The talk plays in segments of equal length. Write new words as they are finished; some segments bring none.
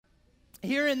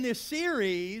here in this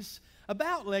series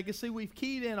about legacy, we've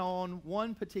keyed in on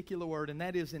one particular word, and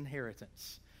that is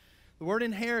inheritance. The word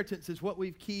inheritance is what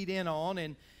we've keyed in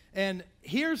on, and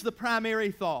here's the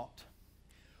primary thought.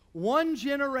 One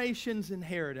generation's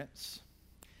inheritance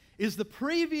is the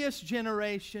previous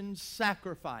generation's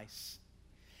sacrifice.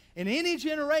 And any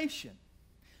generation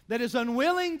that is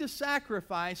unwilling to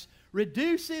sacrifice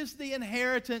reduces the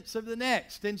inheritance of the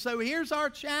next. And so here's our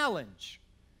challenge.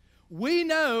 We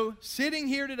know, sitting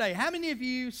here today, how many of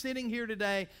you sitting here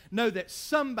today know that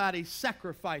somebody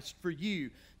sacrificed for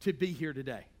you to be here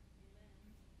today?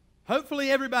 Hopefully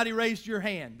everybody raised your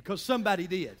hand because somebody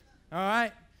did, all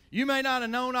right? You may not have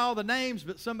known all the names,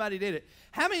 but somebody did it.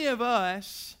 How many of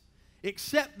us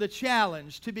accept the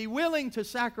challenge to be willing to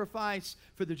sacrifice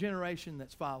for the generation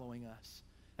that's following us?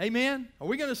 Amen? Are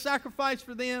we going to sacrifice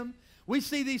for them? We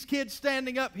see these kids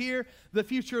standing up here, the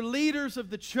future leaders of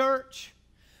the church.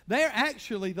 They're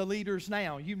actually the leaders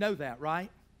now. You know that, right?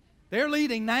 They're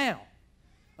leading now.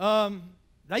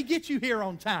 They get you here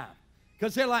on time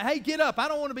because they're like, hey, get up. I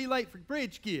don't want to be late for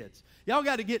Bridge Kids. Y'all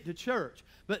got to get to church.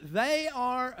 But they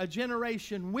are a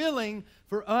generation willing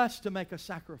for us to make a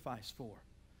sacrifice for.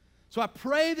 So I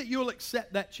pray that you'll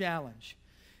accept that challenge.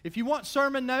 If you want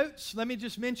sermon notes, let me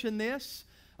just mention this.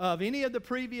 Of any of the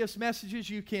previous messages,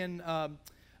 you can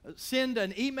send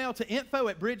an email to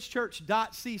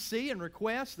info@bridgechurch.cc and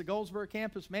request the Goldsboro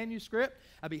campus manuscript.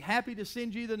 I'd be happy to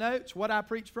send you the notes, what I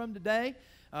preached from today.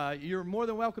 You're more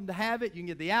than welcome to have it. You can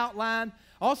get the outline.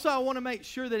 Also, I want to make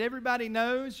sure that everybody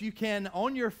knows you can,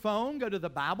 on your phone, go to the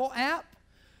Bible app.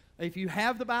 If you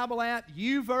have the Bible app,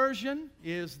 YouVersion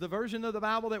is the version of the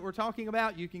Bible that we're talking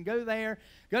about. You can go there,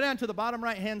 go down to the bottom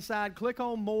right-hand side, click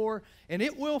on More, and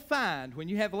it will find, when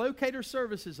you have locator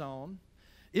services on,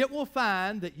 it will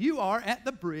find that you are at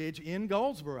the Bridge in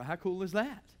Goldsboro. How cool is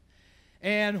that?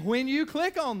 And when you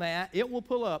click on that, it will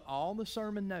pull up all the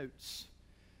sermon notes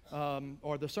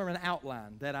or the sermon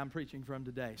outline that I'm preaching from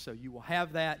today. So you will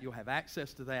have that, you'll have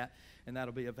access to that, and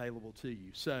that'll be available to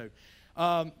you. So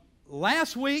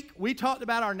last week, we talked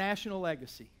about our national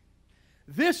legacy.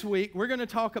 This week, we're going to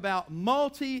talk about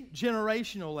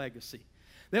multi-generational legacy.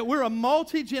 That we're a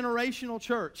multi-generational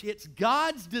church. It's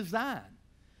God's design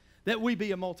that we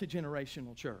be a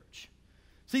multi-generational church.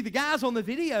 See, the guys on the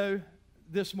video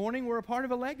this morning were a part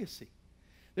of a legacy.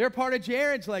 They're a part of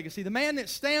Jared's legacy. The man that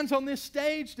stands on this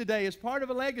stage today is part of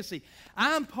a legacy.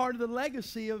 I'm part of the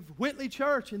legacy of Whitley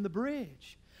Church in the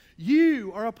Bridge.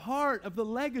 You are a part of the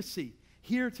legacy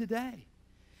here today.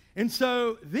 And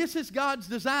so this is God's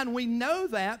design. We know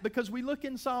that because we look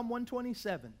in Psalm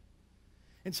 127.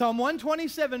 In Psalm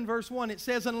 127, verse 1, it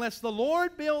says, unless the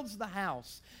Lord builds the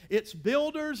house, its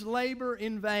builders labor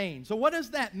in vain. So what does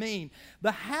that mean?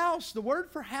 The house, the word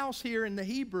for house here in the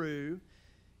Hebrew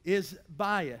is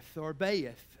bayith or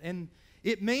bayith, and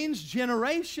it means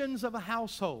generations of a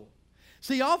household.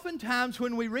 See, oftentimes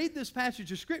when we read this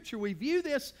passage of Scripture, we view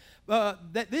this,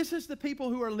 that this is the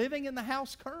people who are living in the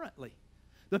house currently.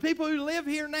 The people who live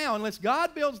here now. Unless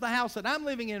God builds the house that I'm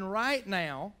living in right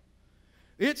now,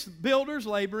 its builders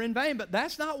labor in vain. But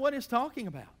that's not what it's talking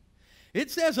about. It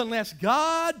says unless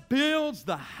God builds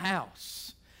the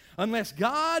house, unless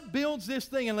God builds this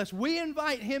thing, unless we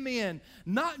invite Him in,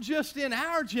 not just in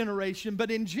our generation, but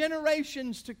in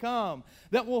generations to come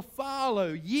that will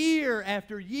follow year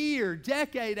after year,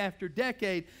 decade after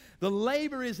decade, the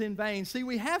labor is in vain. See,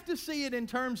 we have to see it in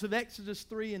terms of Exodus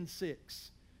 3 and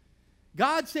 6.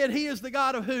 God said He is the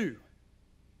God of who?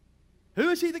 Who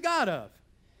is He the God of?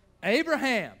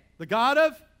 Abraham. The God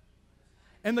of?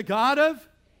 And the God of?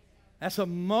 That's a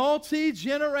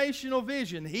multi-generational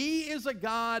vision. He is a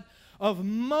God of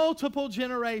multiple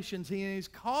generations. He is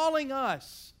calling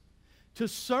us to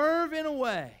serve in a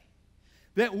way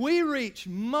that we reach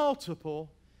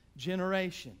multiple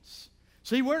generations.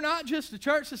 See, we're not just a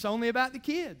church that's only about the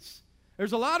kids.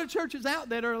 There's a lot of churches out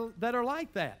there that are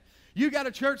like that. You got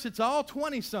a church that's all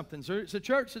 20-somethings, or it's a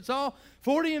church that's all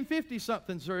 40 and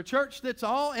 50-somethings, or a church that's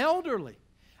all elderly.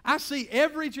 I see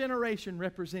every generation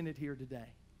represented here today.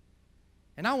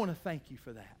 And I want to thank you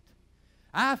for that.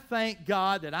 I thank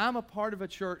God that I'm a part of a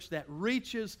church that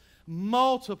reaches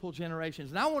multiple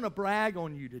generations. And I want to brag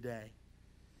on you today.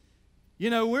 You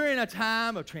know, we're in a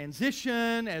time of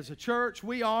transition as a church.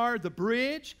 We are the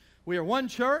Bridge. We are one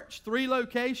church, 3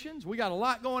 locations. We got a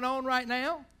lot going on right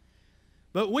now.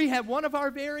 But we have one of our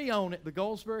very own at the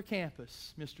Goldsboro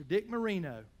campus, Mr. Dick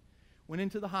Marino, went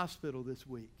into the hospital this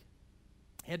week.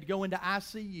 Had to go into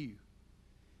ICU.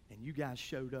 And you guys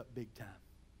showed up big time.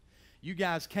 You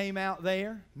guys came out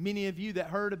there. Many of you that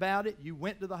heard about it, you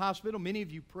went to the hospital. Many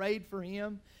of you prayed for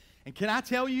him. And can I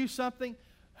tell you something?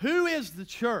 who is the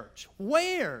church?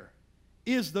 Where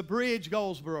is the Bridge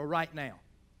Goldsboro right now?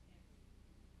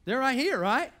 They're right here,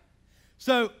 right?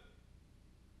 So,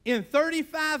 in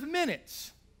 35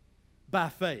 minutes, by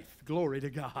faith, glory to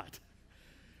God,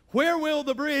 where will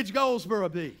the Bridge Goldsboro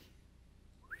be?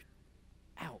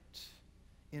 Out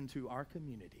into our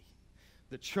community.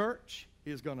 The church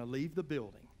is going to leave the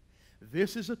building.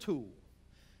 This is a tool.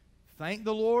 Thank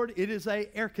the Lord, it is an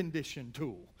air-conditioned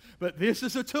tool. But this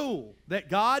is a tool that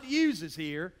God uses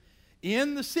here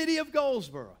in the city of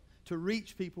Goldsboro to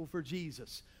reach people for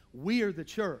Jesus. We are the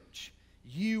church.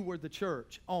 You were the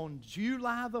church. On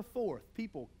July the 4th,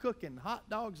 people cooking hot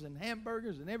dogs and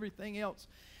hamburgers and everything else.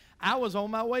 I was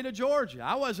on my way to Georgia.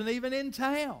 I wasn't even in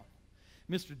town.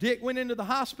 Mr. Dick went into the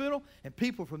hospital, and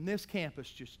people from this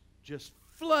campus just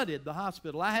flooded the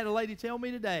hospital. I had a lady tell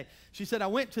me today, she said, I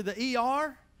went to the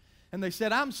ER, and they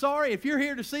said, I'm sorry, if you're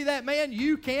here to see that man,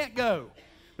 you can't go,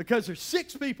 because there's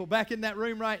 6 people back in that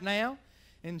room right now.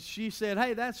 And she said,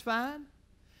 hey, that's fine.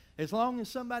 As long as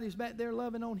somebody's back there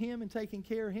loving on him and taking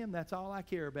care of him, that's all I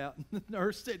care about. And the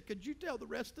nurse said, could you tell the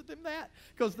rest of them that?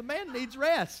 Because the man needs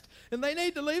rest, and they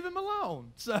need to leave him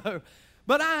alone.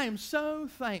 But I am so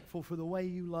thankful for the way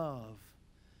you love.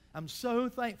 I'm so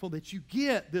thankful that you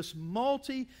get this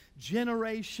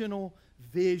multi-generational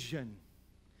vision.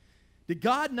 Did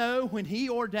God know when He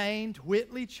ordained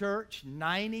Whitley Church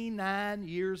 99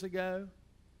 years ago?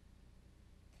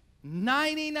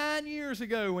 99 years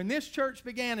ago, when this church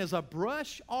began as a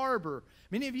brush arbor.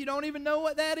 Many of you don't even know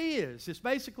what that is. It's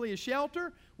basically a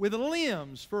shelter with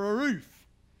limbs for a roof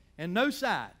and no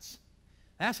sides.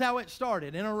 That's how it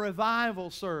started, in a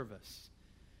revival service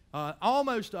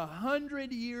almost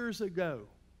 100 years ago.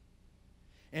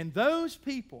 And those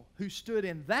people who stood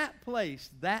in that place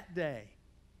that day,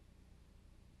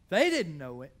 they didn't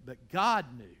know it, but God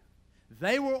knew.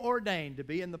 They were ordained to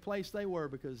be in the place they were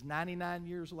because 99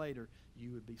 years later,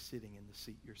 you would be sitting in the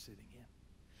seat you're sitting in.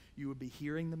 You would be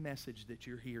hearing the message that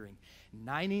you're hearing.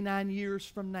 99 years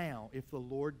from now, if the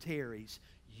Lord tarries,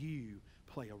 you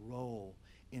play a role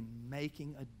in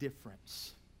making a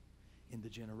difference in the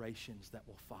generations that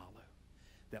will follow,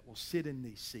 that will sit in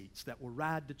these seats, that will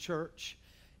ride to church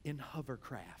in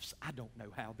hovercrafts. I don't know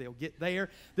how they'll get there.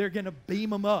 They're going to beam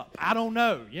them up. I don't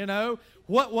know,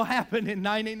 what will happen in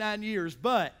 99 years.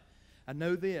 But I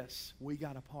know this, we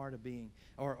got a part of being,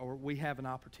 or we have an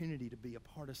opportunity to be a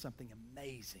part of something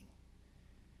amazing.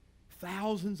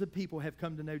 Thousands of people have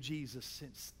come to know Jesus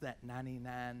since that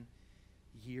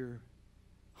 99-year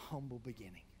humble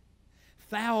beginning.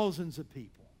 Thousands of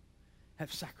people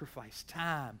have sacrificed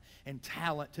time and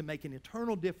talent to make an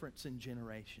eternal difference in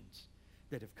generations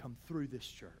that have come through this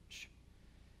church.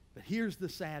 But here's the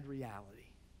sad reality.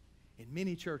 In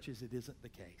many churches, it isn't the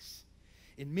case.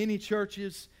 In many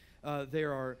churches,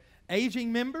 there are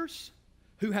aging members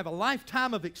who have a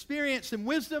lifetime of experience and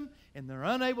wisdom, and they're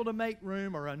unable to make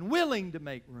room or unwilling to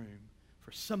make room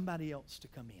for somebody else to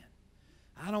come in.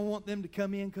 I don't want them to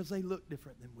come in because they look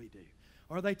different than we do,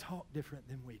 or they talk different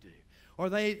than we do, or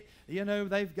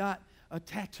they've got a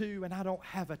tattoo and I don't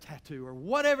have a tattoo, or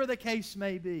whatever the case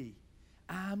may be.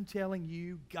 I'm telling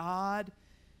you, God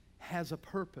has a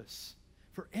purpose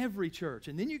for every church.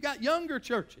 And then you got younger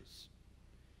churches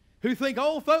who think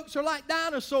old folks are like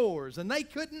dinosaurs and they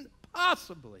couldn't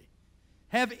possibly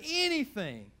have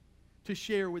anything to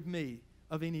share with me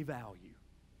of any value.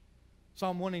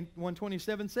 Psalm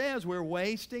 127 says we're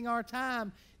wasting our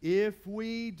time if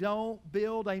we don't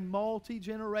build a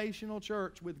multi-generational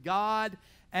church with God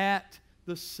at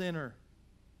the center.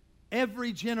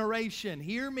 Every generation,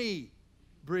 hear me,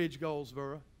 Bridge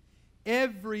Goldsboro,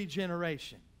 every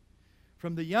generation,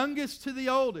 from the youngest to the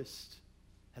oldest,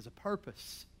 has a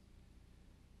purpose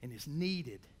and is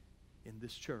needed in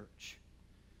this church.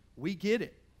 We get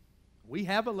it. We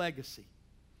have a legacy.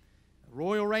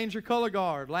 Royal Ranger Color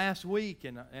Guard last week,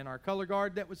 and our color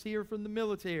guard that was here from the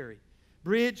military.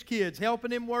 Bridge kids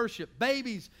helping him worship.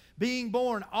 Babies being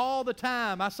born all the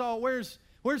time. I saw, where's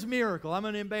Miracle? I'm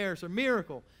going to embarrass her.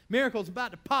 Miracle's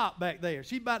about to pop back there.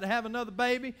 She's about to have another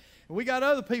baby. And we got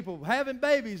other people having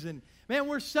babies. And man,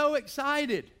 we're so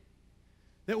excited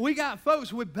that we got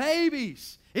folks with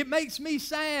babies. It makes me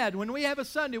sad when we have a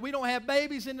Sunday, we don't have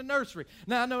babies in the nursery.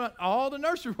 Now, I know all the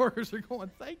nursery workers are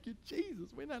going, thank you, Jesus.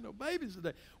 We don't have no babies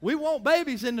today. We want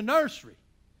babies in the nursery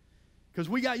because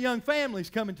we got young families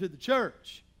coming to the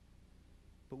church.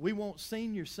 But we want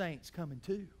senior saints coming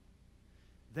too.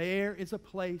 There is a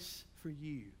place for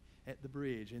you at the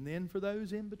Bridge, and then for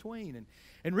those in between.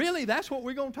 And really, that's what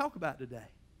we're going to talk about today.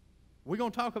 We're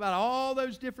going to talk about all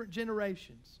those different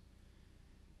generations.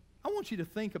 I want you to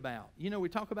think about, we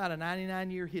talk about a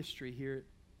 99-year history here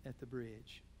at the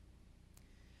bridge.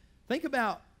 Think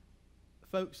about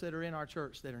folks that are in our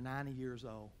church that are 90 years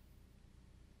old.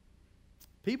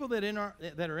 People that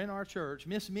are in our church.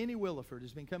 Miss Minnie Williford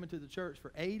has been coming to the church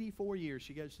for 84 years.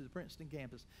 She goes to the Princeton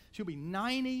campus. She'll be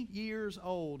 90 years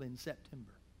old in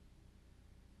September.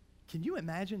 Can you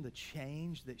imagine the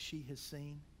change that she has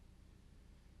seen?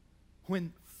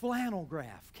 When flannel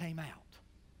graph came out,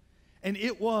 and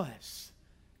it was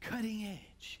cutting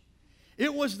edge.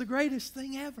 It was the greatest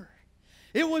thing ever.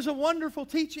 It was a wonderful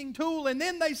teaching tool, and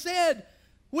then they said,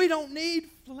 we don't need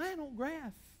flannel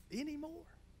graph anymore.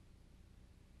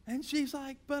 And she's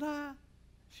like,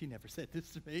 she never said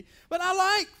this to me, but I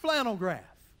like flannel graph.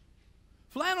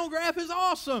 Flannel graph is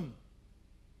awesome.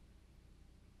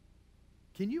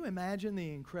 Can you imagine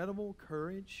the incredible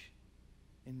courage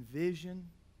and vision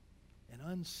and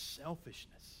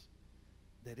unselfishness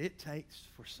that it takes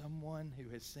for someone who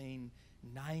has seen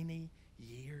 90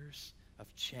 years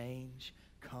of change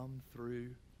come through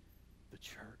the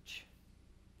church?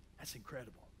 That's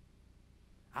incredible.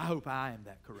 I hope I am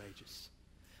that courageous.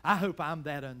 I hope I'm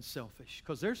that unselfish,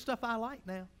 because there's stuff I like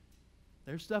now.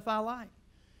 There's stuff I like.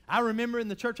 I remember in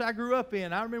the church I grew up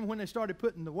in, I remember when they started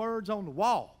putting the words on the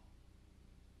wall.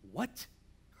 What?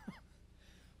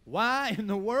 Why in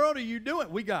the world are you doing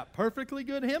it? We got perfectly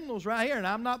good hymnals right here, and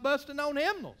I'm not busting on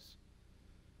hymnals.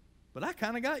 But I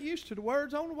kind of got used to the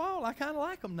words on the wall. I kind of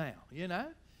like them now, you know,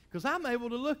 because I'm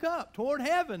able to look up toward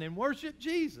heaven and worship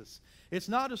Jesus. It's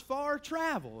not as far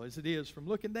travel as it is from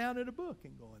looking down at a book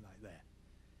and going like that.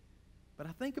 But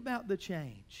I think about the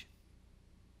change.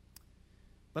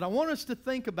 But I want us to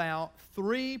think about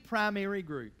three primary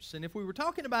groups. And if we were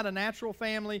talking about a natural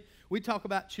family, we'd talk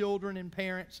about children and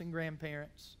parents and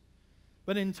grandparents.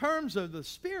 But in terms of the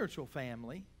spiritual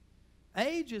family,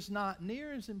 age is not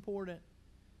near as important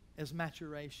as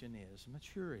maturation is,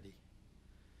 maturity.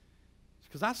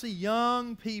 Because I see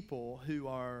young people who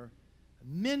are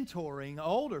mentoring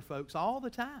older folks all the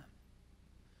time.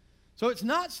 So it's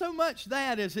not so much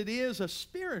that as it is a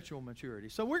spiritual maturity.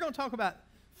 So we're going to talk about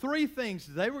three things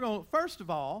today. We're going to, first of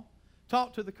all,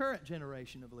 talk to the current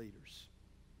generation of leaders.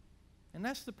 And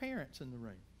that's the parents in the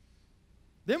room.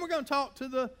 Then we're going to talk to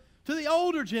the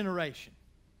older generation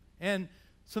and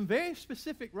some very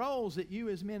specific roles that you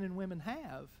as men and women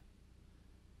have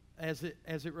as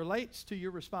it relates to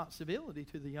your responsibility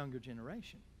to the younger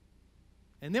generation.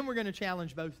 And then we're going to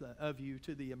challenge both of you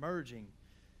to the emerging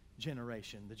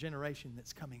generation, the generation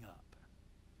that's coming up.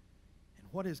 And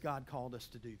what has God called us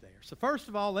to do there? So first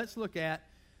of all, let's look at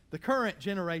the current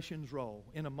generation's role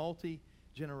in a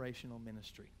multi-generational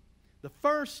ministry. The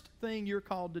first thing you're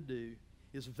called to do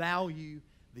is value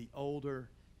the older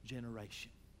generation.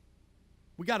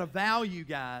 We got to value,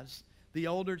 guys, the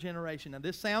older generation. Now,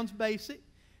 this sounds basic,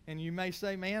 and you may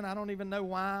say, man, I don't even know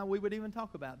why we would even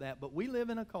talk about that. But we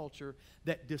live in a culture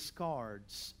that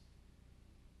discards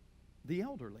the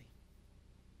elderly.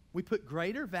 We put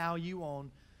greater value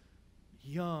on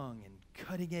young and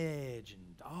cutting edge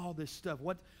and all this stuff.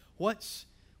 What's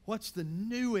the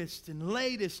newest and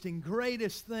latest and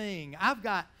greatest thing? I've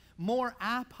got more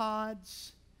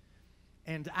iPods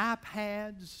and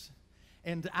iPads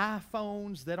and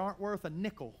iPhones that aren't worth a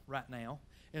nickel right now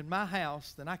in my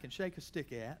house than I can shake a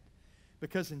stick at,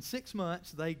 because in 6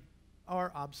 months they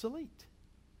are obsolete.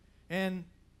 And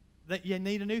that you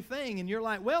need a new thing. And you're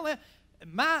like, well,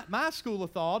 my school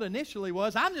of thought initially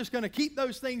was, I'm just going to keep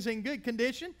those things in good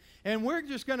condition, and we're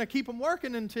just going to keep them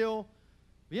working until,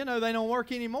 they don't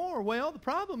work anymore. Well, the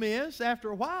problem is, after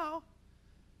a while,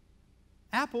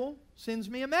 Apple sends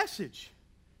me a message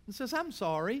and says, I'm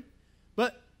sorry,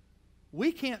 but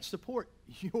we can't support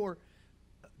your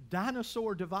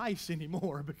dinosaur device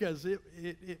anymore because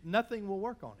nothing will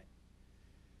work on it.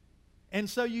 And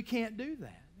so you can't do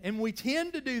that. And we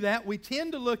tend to do that. We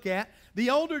tend to look at the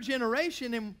older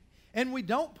generation and we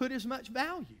don't put as much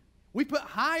value. We put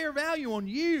higher value on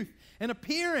youth and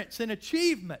appearance and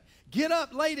achievement. Get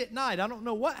up late at night. I don't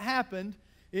know what happened.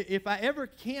 If I ever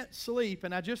can't sleep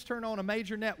and I just turn on a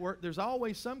major network, there's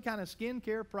always some kind of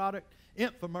skincare product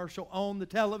infomercial on the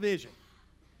television.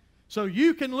 So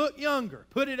you can look younger.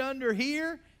 Put it under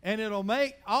here and it'll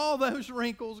make all those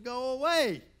wrinkles go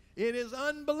away. It is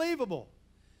unbelievable.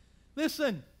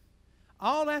 Listen,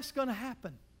 all that's going to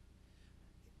happen.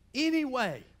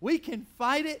 Anyway, we can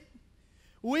fight it.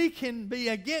 We can be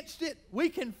against it. We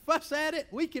can fuss at it.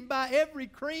 We can buy every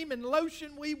cream and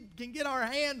lotion we can get our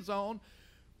hands on.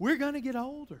 We're going to get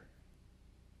older.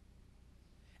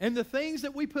 And the things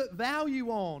that we put value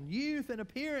on, youth and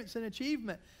appearance and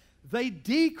achievement, they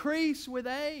decrease with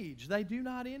age. They do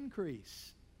not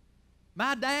increase.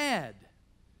 My dad,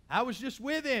 I was just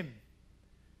with him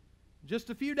just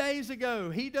a few days ago,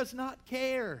 he does not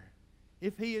care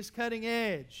if he is cutting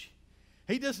edge.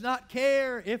 He does not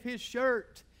care if his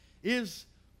shirt is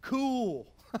cool.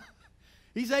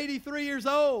 He's 83 years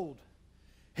old.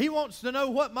 He wants to know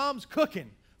what mom's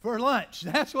cooking for lunch.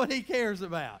 That's what he cares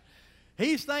about.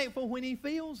 He's thankful when he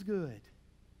feels good.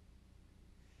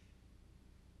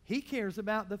 He cares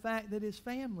about the fact that his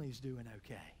family's doing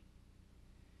okay.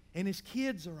 And his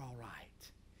kids are all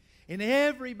right. And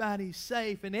everybody's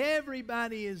safe. And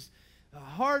everybody is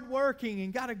hardworking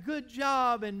and got a good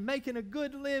job and making a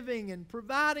good living and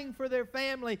providing for their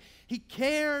family. He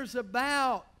cares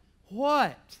about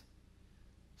what?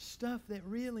 Stuff that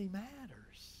really matters.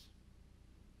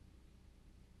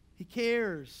 He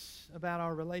cares about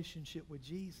our relationship with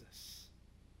Jesus.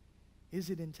 Is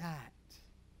it intact?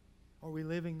 Are we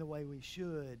living the way we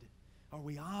should? Are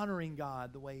we honoring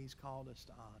God the way He's called us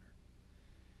to honor?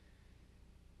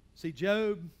 See,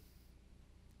 Job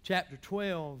chapter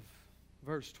 12,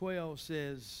 verse 12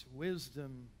 says,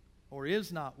 wisdom, or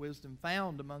is not wisdom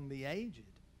found among the aged?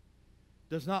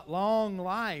 Does not long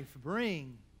life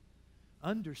bring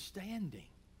understanding?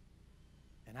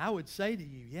 And I would say to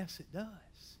you, yes, it does.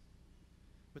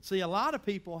 But see, a lot of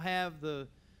people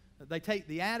they take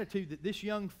the attitude that this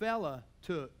young fella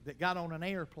took that got on an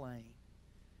airplane.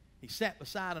 He sat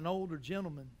beside an older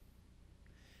gentleman.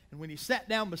 And when he sat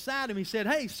down beside him, he said,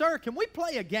 "Hey, sir, can we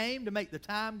play a game to make the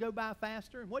time go by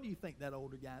faster?" And what do you think that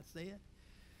older guy said?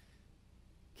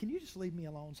 "Can you just leave me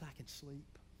alone so I can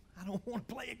sleep? I don't want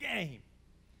to play a game."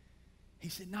 He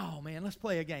said, "No, man, let's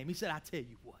play a game." He said, "I tell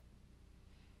you what."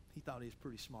 He thought he was a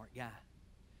pretty smart guy.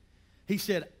 He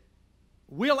said,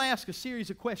 "We'll ask a series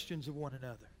of questions of one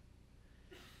another."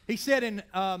 He said, "And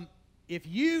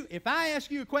if I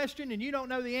ask you a question and you don't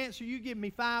know the answer, you give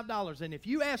me $5. And if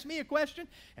you ask me a question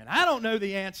and I don't know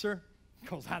the answer,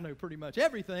 because I know pretty much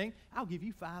everything, I'll give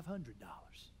you $500.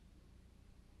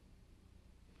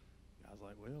 I was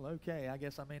like, "Well, okay, I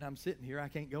guess I'm sitting here. I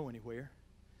can't go anywhere."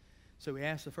 So he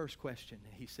asked the first question.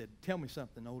 He said, "Tell me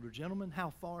something, older gentleman. How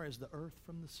far is the earth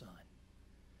from the sun?"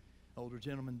 Older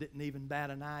gentleman didn't even bat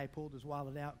an eye. He pulled his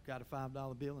wallet out, got a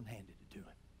 $5 bill, and handed it to him.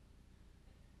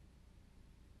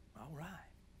 All right,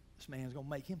 this man's going to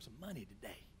make him some money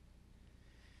today.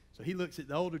 So he looks at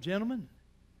the older gentleman.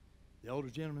 The older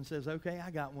gentleman says, "Okay,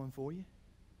 I got one for you."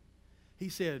 He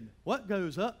said, "What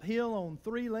goes uphill on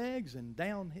 3 legs and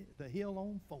down the hill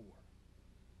on 4?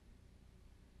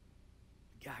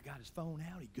 The guy got his phone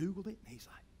out. He Googled it, and he's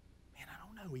like, "Man, I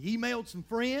don't know." He emailed some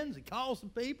friends. He called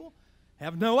some people.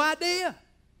 Have no idea.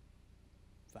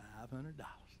 $500.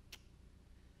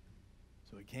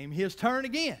 So it came his turn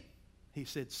again. He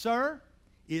said, "Sir,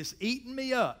 it's eating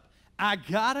me up. I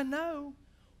got to know,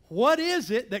 what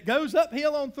is it that goes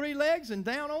uphill on 3 legs and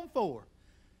down on 4?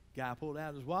 Guy pulled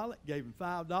out his wallet, gave him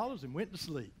 $5, and went to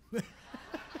sleep.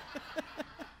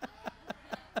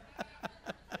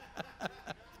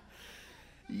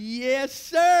 Yes,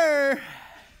 sir.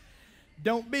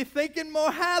 Don't be thinking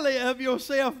more highly of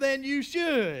yourself than you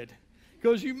should,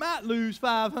 because you might lose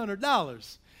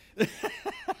 $500.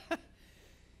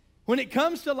 When it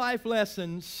comes to life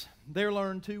lessons, they're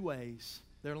learned 2 ways.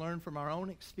 They're learned from our own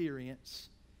experience,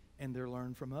 and they're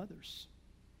learned from others.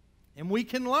 And we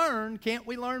can learn, can't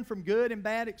we learn from good and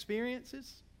bad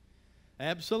experiences?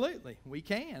 Absolutely, we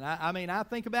can. I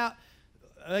think about,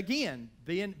 again,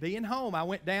 being home. I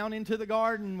went down into the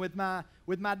garden with my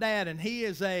dad, and he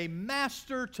is a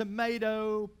master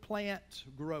tomato plant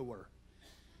grower.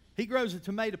 He grows a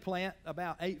tomato plant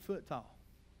about 8 foot tall.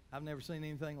 I've never seen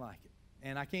anything like it,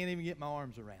 and I can't even get my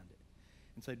arms around it.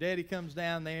 And so Daddy comes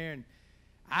down there, and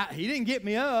he didn't get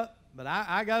me up, but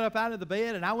I got up out of the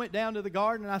bed, and I went down to the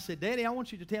garden, and I said, "Daddy, I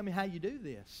want you to tell me how you do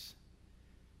this."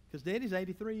 Because Daddy's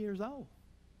 83 years old.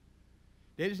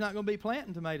 Daddy's not going to be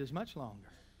planting tomatoes much longer.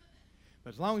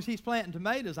 But as long as he's planting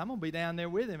tomatoes, I'm going to be down there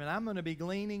with him, and I'm going to be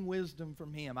gleaning wisdom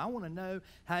from him. I want to know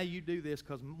how you do this,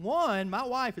 because, one, my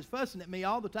wife is fussing at me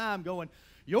all the time going,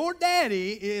 "Your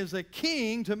daddy is a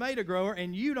king tomato grower,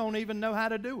 and you don't even know how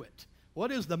to do it.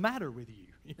 What is the matter with you?"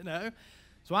 You know?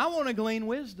 So I want to glean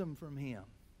wisdom from him.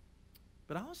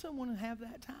 But I also want to have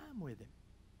that time with him.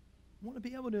 I want to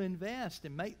be able to invest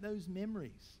and make those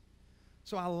memories.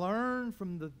 So I learn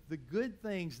from the good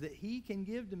things that he can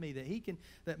give to me,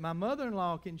 that my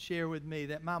mother-in-law can share with me,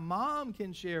 that my mom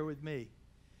can share with me.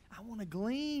 I want to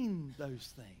glean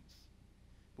those things.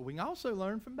 But we can also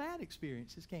learn from bad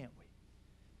experiences, can't we?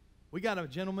 We got a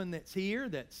gentleman that's here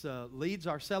that leads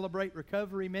our Celebrate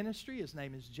Recovery ministry. His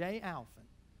name is Jay Alphen.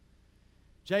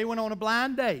 Jay went on a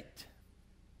blind date.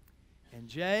 And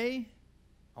Jay,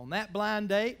 on that blind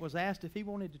date, was asked if he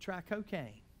wanted to try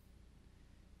cocaine.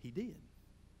 He did.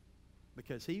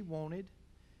 because he wanted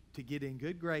to get in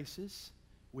good graces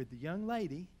with the young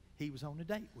lady he was on a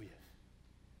date with.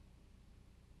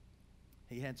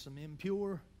 He had some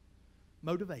impure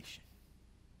motivation.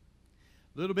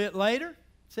 A little bit later,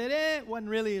 said, it wasn't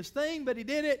really his thing, but he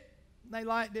did it. They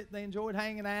liked it. They enjoyed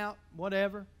hanging out,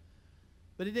 whatever.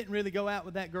 But he didn't really go out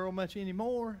with that girl much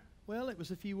anymore. Well, it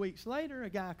was a few weeks later, a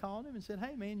guy called him and said,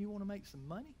 hey, man, you want to make some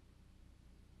money?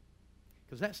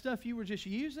 Because that stuff you were just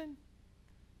using,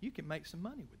 you can make some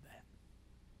money with that.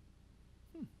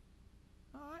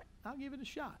 All right, I'll give it a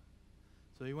shot.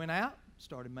 So he went out,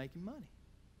 started making money.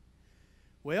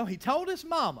 Well, he told his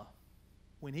mama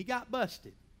when he got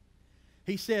busted,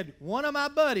 he said, one of my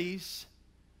buddies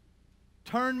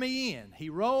turned me in. He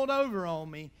rolled over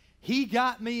on me. He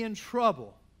got me in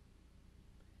trouble.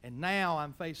 And now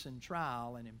I'm facing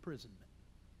trial and imprisonment.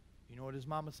 You know what his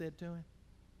mama said to him?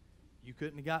 You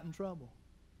couldn't have gotten in trouble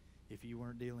if you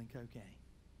weren't dealing cocaine.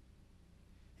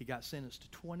 He got sentenced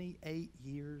to 28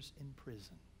 years in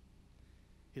prison.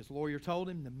 His lawyer told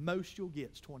him the most you'll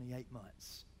get is 28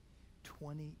 months.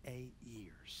 28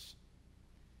 years.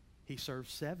 He served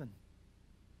 7.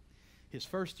 His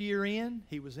first year in,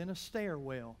 he was in a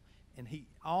stairwell, and he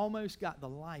almost got the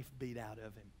life beat out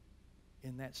of him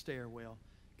in that stairwell.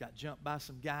 Got jumped by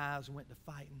some guys, went to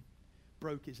fighting,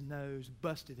 broke his nose,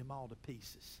 busted him all to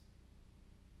pieces.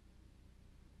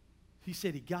 He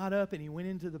said he got up and he went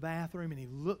into the bathroom and he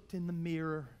looked in the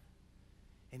mirror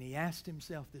and he asked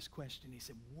himself this question. He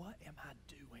said, what am I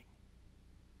doing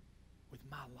with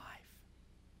my life?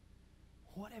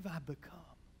 What have I become?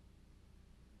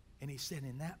 And he said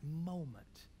in that moment,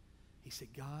 he said,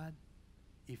 God,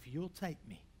 if you'll take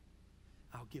me,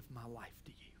 I'll give my life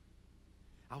to you.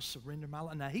 I'll surrender my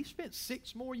life. Now, he spent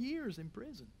 6 more years in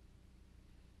prison.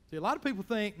 See, a lot of people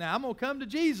think, now I'm going to come to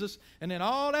Jesus and then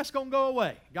all that's going to go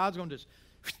away. God's going to just,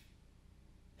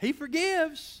 He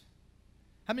forgives.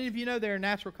 How many of you know there are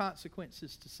natural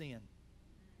consequences to sin?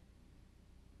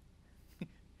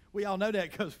 We all know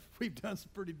that because we've done some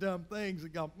pretty dumb things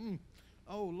and gone,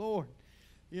 oh Lord.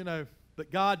 You know,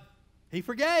 but God, He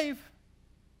forgave.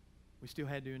 We still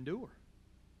had to endure.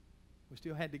 We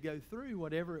still had to go through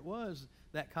whatever it was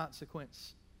that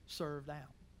consequence served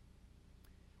out.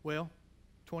 Well,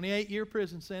 28-year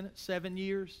prison sentence, 7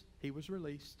 years, he was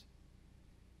released.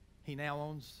 He now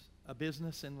owns a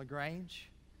business in LaGrange.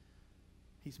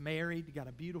 He's married, got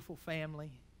a beautiful family.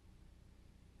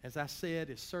 As I said,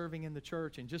 is serving in the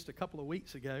church. And just a couple of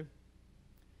weeks ago,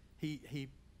 he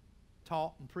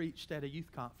taught and preached at a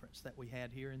youth conference that we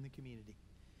had here in the community.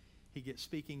 He gets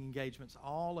speaking engagements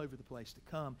all over the place to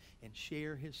come and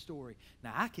share his story.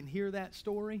 Now, I can hear that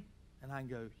story, and I can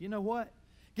go, you know what?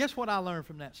 Guess what I learned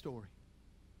from that story?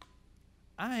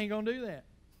 I ain't going to do that.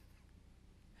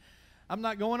 I'm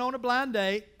not going on a blind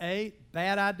date.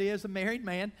 Bad idea as a married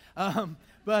man.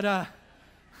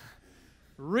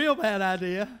 Real bad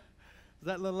idea.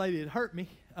 That little lady had hurt me.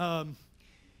 And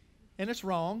it's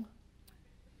wrong.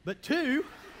 But 2,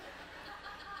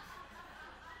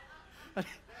 I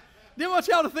didn't want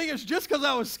y'all to think it's just because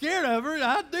I was scared of her.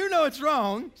 I do know it's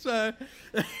wrong. So,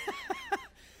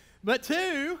 but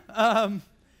 2, I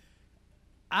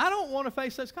don't want to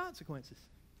face those consequences.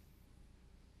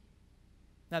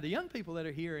 Now, the young people that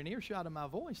are here in earshot of my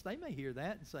voice, they may hear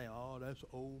that and say, oh, that's an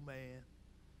old man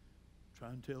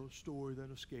trying to tell a story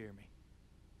that'll scare me.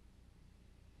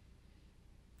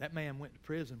 That man went to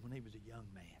prison when he was a young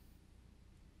man.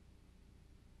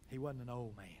 He wasn't an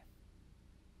old man.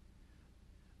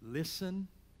 Listen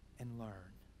and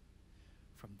learn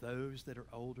from those that are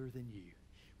older than you.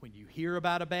 When you hear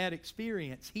about a bad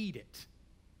experience, heed it.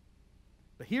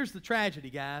 But here's the tragedy,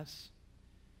 guys.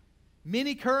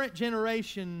 Many current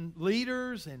generation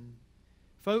leaders and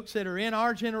folks that are in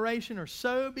our generation are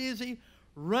so busy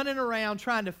running around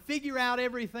trying to figure out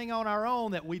everything on our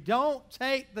own that we don't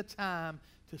take the time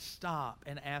to stop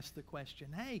and ask the question,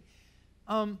 hey,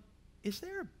 is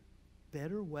there a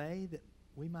better way that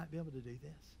we might be able to do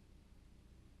this?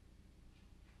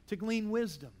 To glean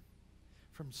wisdom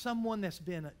from someone that's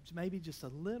been maybe just a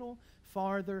little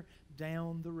farther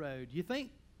down the road. You think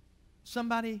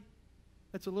somebody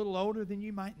that's a little older than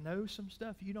you might know some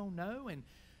stuff you don't know, and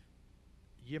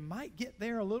you might get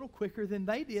there a little quicker than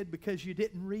they did because you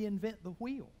didn't reinvent the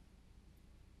wheel.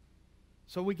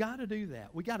 So we got to do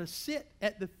that. We got to sit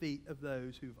at the feet of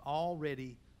those who've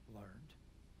already learned.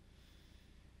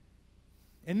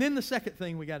 And then the second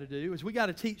thing we got to do is we got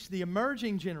to teach the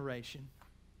emerging generation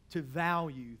to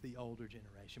value the older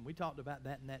generation. We talked about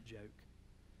that in that joke.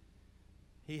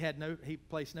 He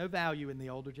placed no value in the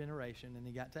older generation, and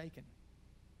he got taken.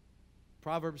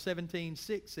 Proverbs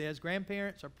 17:6 says,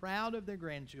 grandparents are proud of their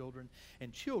grandchildren,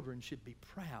 and children should be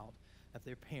proud of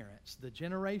their parents. The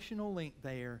generational link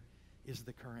there is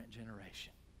the current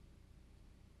generation.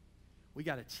 We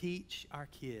got to teach our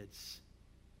kids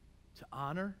to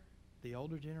honor the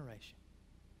older generation,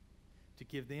 to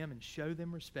give them and show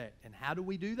them respect. And how do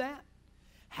we do that?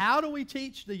 How do we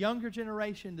teach the younger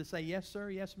generation to say, yes, sir,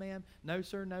 yes, ma'am, no,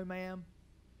 sir, no, ma'am?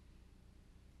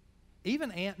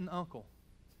 Even aunt and uncle.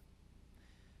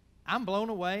 I'm blown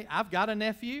away. I've got a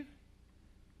nephew,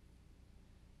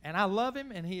 and I love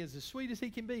him, and he is as sweet as he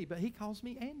can be, but he calls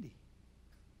me Andy.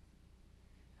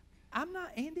 I'm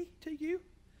not Andy to you,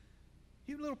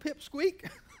 you little pipsqueak.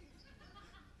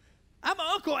 I'm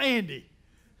Uncle Andy.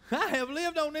 I have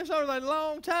lived on this earth a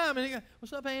long time. And he goes,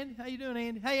 what's up, Andy? How you doing,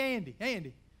 Andy? Hey, Andy. Hey,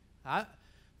 Andy.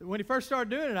 When he first started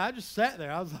doing it, I just sat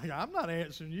there. I was like, I'm not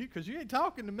answering you because you ain't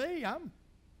talking to me. I'm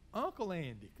Uncle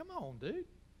Andy. Come on, dude.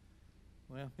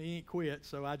 Well, he ain't quit,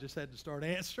 so I just had to start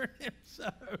answering him.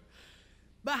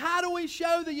 But how do we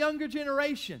show the younger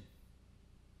generation?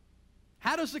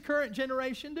 How does the current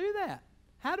generation do that?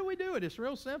 How do we do it? It's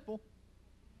real simple.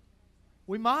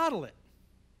 We model it.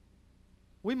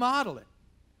 We model it.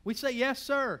 We say, yes,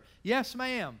 sir. Yes,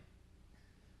 ma'am.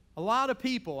 A lot of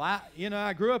people, I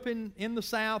grew up in the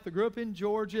South. I grew up in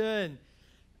Georgia, and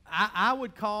I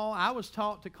was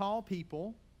taught to call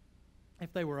people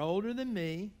if they were older than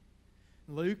me.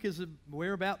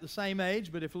 We're about the same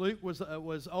age, but if Luke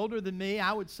was older than me,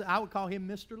 I would call him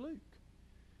Mr. Luke.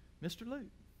 Mr.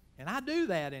 Luke. And I do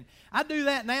that. And I do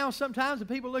that now sometimes, and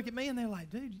people look at me and they're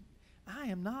like, dude, I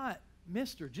am not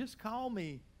Mr. Just call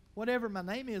me whatever my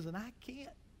name is, and I can't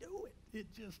do it. It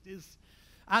just is.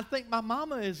 I think my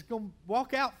mama is going to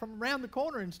walk out from around the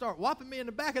corner and start whopping me in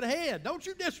the back of the head. Don't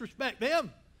you disrespect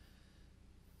them.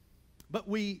 But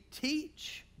we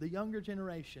teach the younger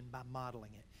generation by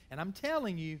modeling it. And I'm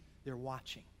telling you, they're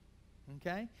watching.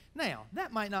 Okay? Now,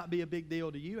 that might not be a big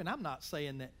deal to you, and I'm not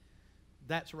saying that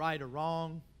that's right or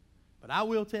wrong, but I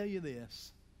will tell you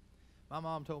this. My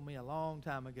mom told me a long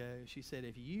time ago, she said,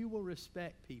 if you will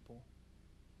respect people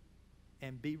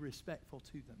and be respectful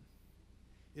to them,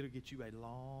 it'll get you a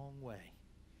long way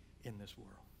in this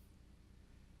world.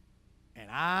 And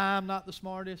I'm not the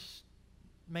smartest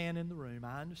man in the room.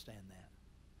 I understand that.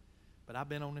 But I've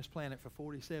been on this planet for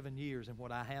 47 years, and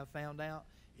what I have found out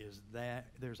is that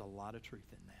there's a lot of truth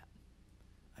in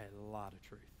that. A lot of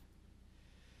truth.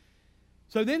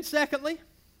 So then secondly,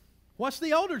 what's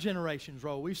the older generation's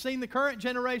role? We've seen the current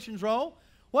generation's role.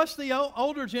 What's the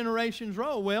older generation's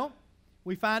role? Well,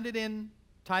 we find it in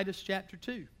Titus chapter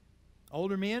 2.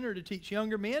 Older men are to teach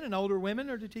younger men, and older women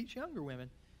are to teach younger women.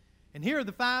 And here are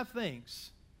the 5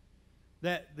 things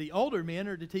that the older men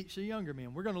are to teach the younger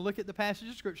men. We're going to look at the passage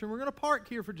of Scripture, and we're going to park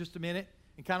here for just a minute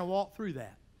and kind of walk through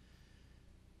that.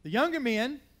 The younger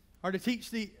men are to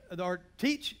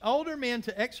teach older men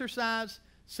to exercise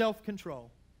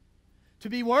self-control. To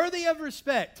be worthy of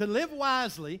respect, to live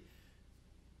wisely,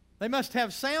 they must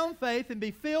have sound faith and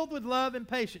be filled with love and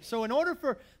patience. So in order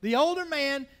for the older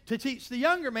man to teach the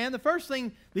younger man, the first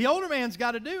thing the older man's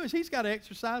got to do is he's got to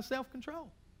exercise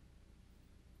self-control.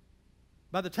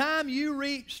 By the time you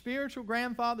reach spiritual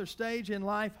grandfather stage in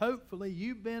life, hopefully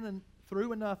you've been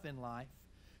through enough in life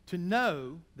to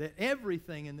know that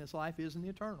everything in this life isn't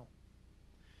eternal.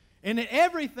 And that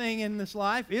everything in this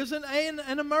life isn't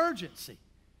an emergency.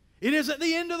 It isn't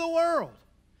the end of the world.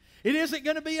 It isn't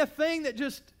going to be a thing that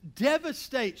just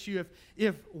devastates you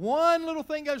if one little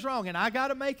thing goes wrong. And I got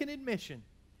to make an admission.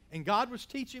 And God was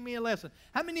teaching me a lesson.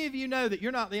 How many of you know that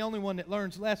you're not the only one that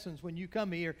learns lessons when you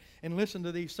come here and listen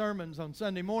to these sermons on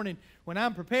Sunday morning? When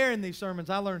I'm preparing these sermons,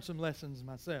 I learn some lessons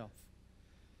myself.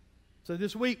 So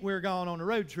this week we're going on a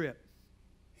road trip.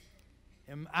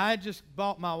 And I just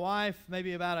bought my wife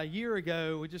maybe about a year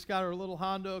ago. We just got her a little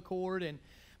Honda Accord. And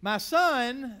my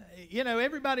son,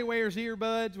 everybody wears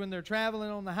earbuds when they're traveling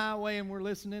on the highway, and we're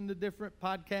listening to different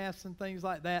podcasts and things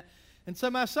like that. And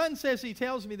so my son says, he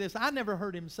tells me this. I never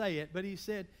heard him say it, but he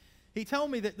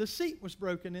told me that the seat was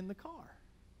broken in the car.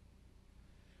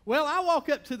 Well, I walk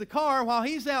up to the car while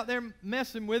he's out there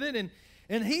messing with it,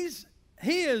 and he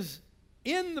is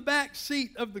in the back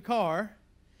seat of the car,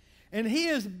 and he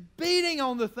is beating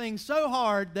on the thing so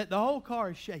hard that the whole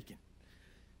car is shaking.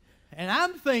 And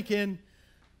I'm thinking,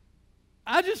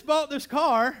 I just bought this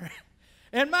car,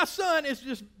 and my son is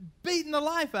just beating the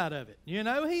life out of it.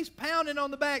 He's pounding on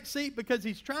the back seat because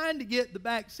he's trying to get the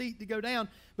back seat to go down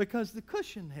because the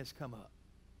cushion has come up.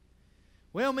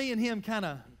 Well, me and him kind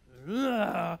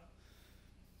of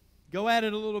go at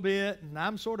it a little bit, and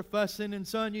I'm sort of fussing, and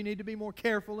son, you need to be more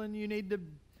careful, and you need to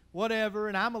whatever,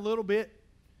 and I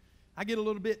get a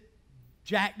little bit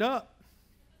jacked up.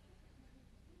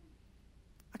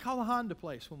 I call the Honda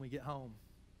place when we get home.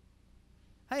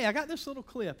 Hey, I got this little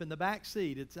clip in the back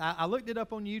seat. I looked it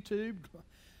up on YouTube.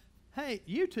 Hey,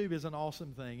 YouTube is an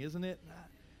awesome thing, isn't it?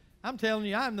 I'm telling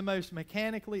you, I'm the most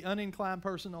mechanically uninclined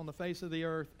person on the face of the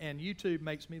earth, and YouTube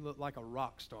makes me look like a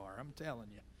rock star. I'm telling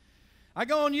you. I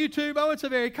go on YouTube, it's a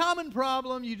very common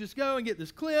problem. You just go and get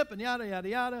this clip and yada, yada,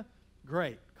 yada.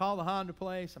 Great. Call the Honda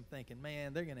place. I'm thinking,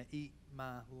 man, they're going to eat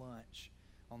my lunch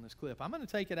on this clip. I'm going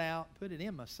to take it out, put it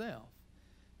in myself.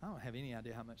 I don't have any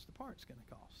idea how much the part's going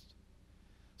to cost.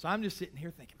 So I'm just sitting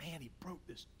here thinking, man, he broke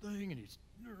this thing, and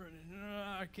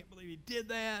I can't believe he did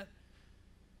that.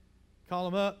 Call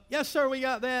him up. Yes, sir, we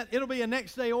got that. It'll be a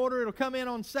next day order. It'll come in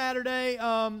on Saturday.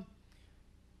 It'll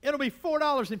be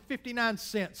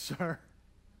 $4.59, sir.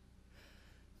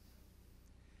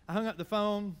 I hung up the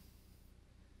phone.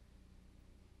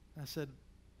 I said,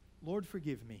 Lord,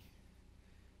 forgive me.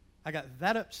 I got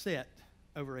that upset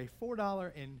over a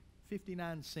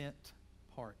 $4.59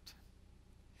 part.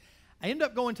 I ended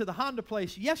up going to the Honda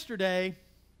place yesterday.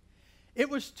 It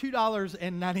was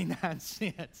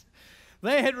 $2.99.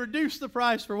 They had reduced the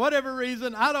price for whatever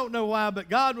reason. I don't know why, but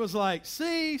God was like,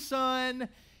 see, son,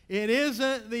 it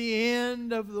isn't the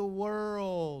end of the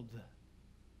world.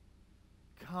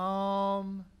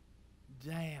 Calm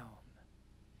down.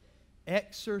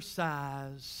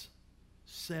 Exercise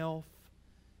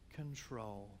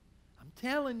self-control. I'm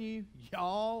telling you,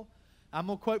 y'all, I'm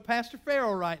going to quote Pastor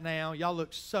Farrell right now. Y'all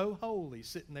look so holy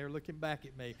sitting there looking back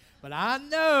at me. But I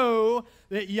know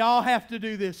that y'all have to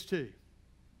do this too.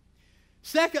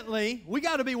 Secondly, we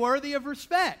got to be worthy of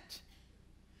respect.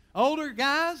 Older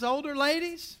guys, older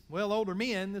ladies, well, older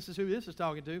men, this is who this is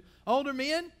talking to. Older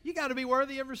men, you got to be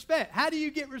worthy of respect. How do you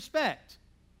get respect?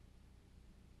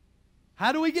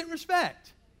 How do we get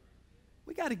respect?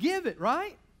 We got to give it,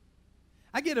 right?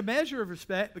 I get a measure of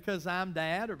respect because I'm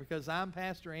dad or because I'm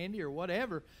Pastor Andy or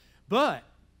whatever, but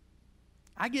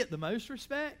I get the most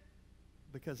respect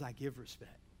because I give respect.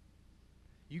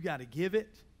 You got to give it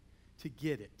to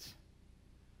get it.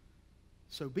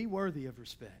 So be worthy of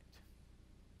respect.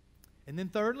 And then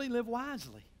thirdly, live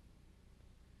wisely.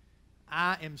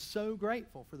 I am so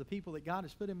grateful for the people that God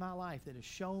has put in my life that has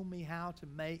shown me how to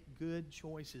make good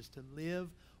choices, to live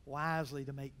wisely,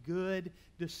 to make good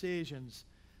decisions.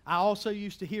 I also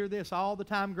used to hear this all the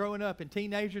time growing up. And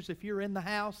teenagers, if you're in the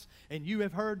house and you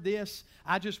have heard this,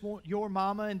 I just want your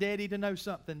mama and daddy to know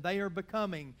something. They are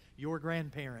becoming your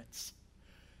grandparents.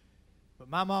 But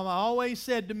my mama always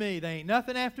said to me, there ain't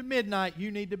nothing after midnight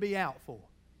you need to be out for.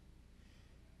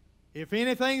 If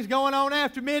anything's going on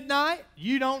after midnight,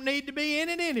 you don't need to be in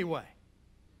it anyway.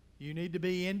 You need to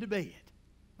be into bed.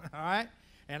 All right?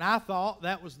 And I thought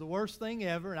that was the worst thing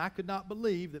ever, and I could not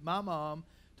believe that my mom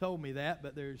told me that,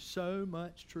 but there's so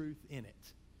much truth in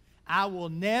it. I will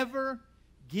never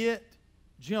get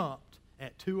jumped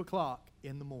at 2 o'clock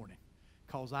in the morning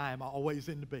because I am always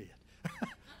in the bed.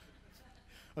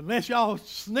 Unless y'all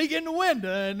sneak in the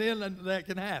window, and then that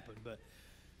can happen.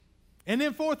 And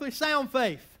then fourthly, sound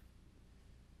faith.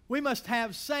 We must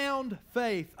have sound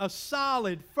faith, a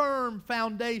solid, firm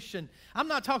foundation. I'm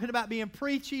not talking about being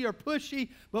preachy or pushy,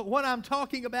 but what I'm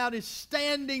talking about is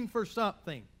standing for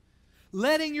something.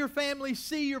 Letting your family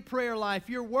see your prayer life,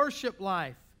 your worship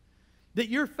life. That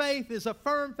your faith is a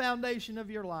firm foundation of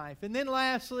your life. And then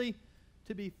lastly,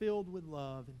 to be filled with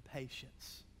love and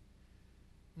patience.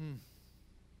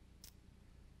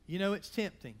 You know, it's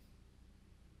tempting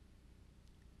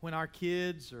when our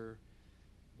kids are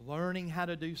learning how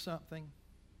to do something.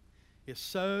 It's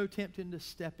so tempting to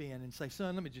step in and say,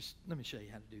 son, let me show you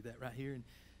how to do that right here.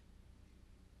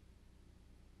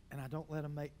 And I don't let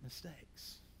them make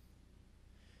mistakes.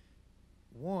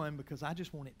 One, because I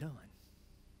just want it done.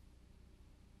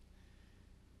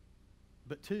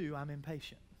 But two, I'm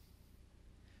impatient.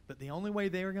 But the only way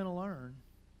they're going to learn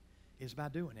is by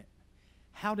doing it.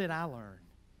 How did I learn?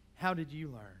 How did you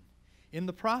learn? In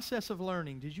the process of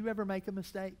learning, did you ever make a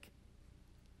mistake?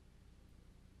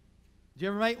 Did you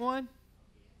ever make one?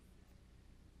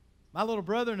 My little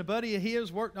brother and a buddy of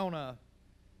his worked on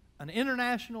an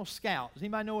international scout. Does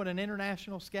anybody know what an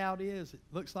international scout is? It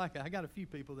looks like, I got a few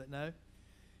people that know.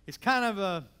 It's kind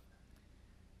of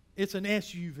it's an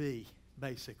SUV,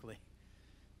 basically.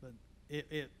 But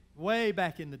it way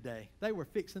back in the day, they were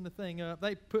fixing the thing up.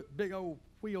 They put big old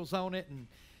wheels on it and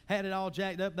had it all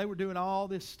jacked up. They were doing all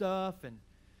this stuff, and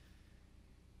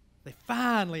they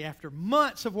finally, after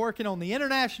months of working on the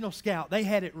International Scout, they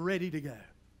had it ready to go.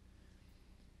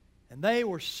 And they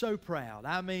were so proud.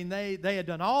 I mean, they had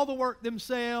done all the work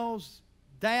themselves.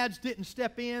 Dads didn't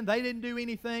step in. They didn't do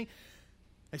anything.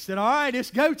 They said, all right,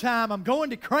 it's go time. I'm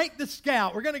going to crank the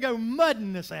Scout. We're going to go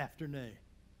mudding this afternoon.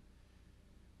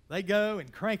 They go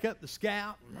and crank up the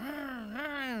Scout.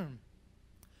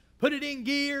 Put it in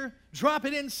gear, drop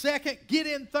it in second, get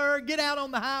in third, get out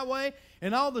on the highway,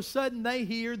 and all of a sudden they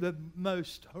hear the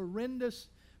most horrendous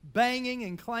banging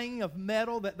and clanging of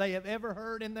metal that they have ever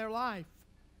heard in their life.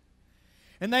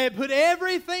 And they had put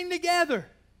everything together.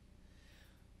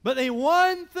 But the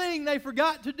one thing they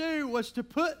forgot to do was to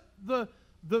put the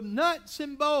nuts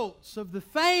and bolts of the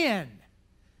fan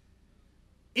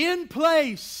in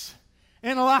place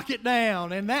and lock it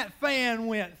down. And that fan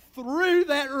went through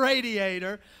that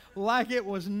radiator like it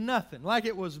was nothing, like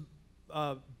it was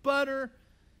butter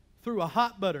through a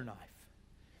hot butter knife.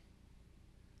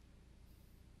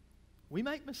 We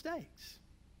make mistakes.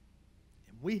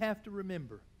 And we have to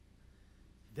remember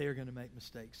they're going to make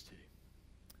mistakes too.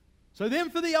 So then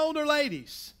for the older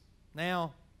ladies.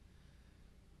 Now,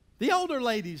 the older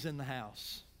ladies in the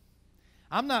house.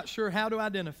 I'm not sure how to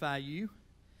identify you.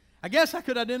 I guess I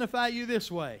could identify you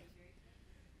this way.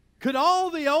 Could all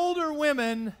the older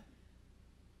women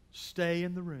stay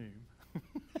in the room?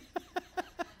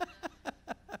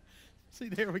 See,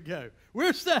 there we go.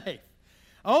 We're safe.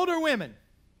 Older women,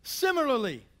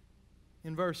 similarly,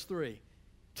 in verse 3,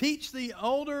 teach the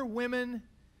older women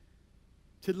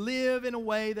to live in a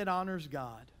way that honors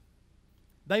God.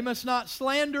 They must not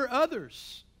slander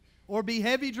others or be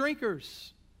heavy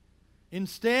drinkers.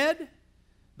 Instead,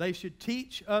 they should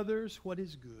teach others what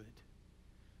is good.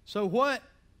 So what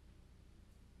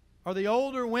are the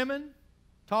older women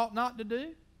taught not to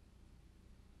do?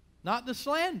 Not to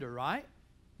slander, right?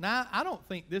 Now, I don't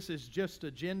think this is just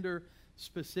a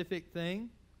gender-specific thing.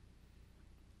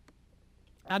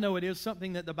 I know it is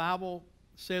something that the Bible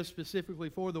says specifically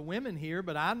for the women here,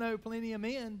 but I know plenty of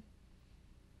men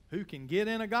who can get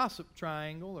in a gossip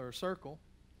triangle or a circle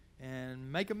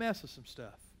and make a mess of some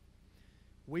stuff.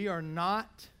 We are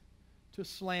not to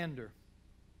slander.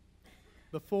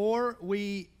 Before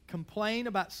we complain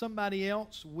about somebody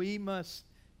else, we must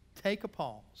take a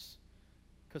pause.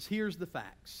 Because here's the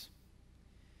facts.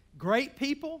 Great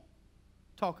people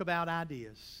talk about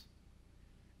ideas.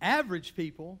 Average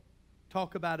people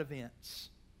talk about events.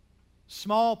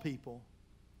 Small people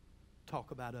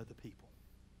talk about other people.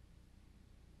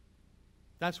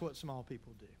 That's what small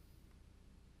people do.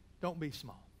 Don't be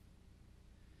small.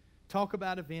 Talk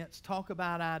about events. Talk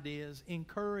about ideas.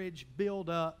 Encourage, build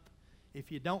up.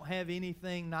 If you don't have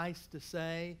anything nice to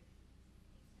say,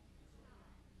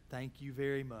 thank you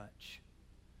very much.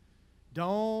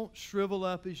 Don't shrivel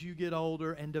up as you get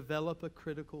older and develop a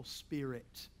critical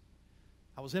spirit.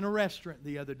 I was in a restaurant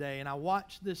the other day and I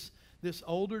watched this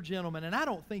older gentleman, and I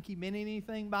don't think he meant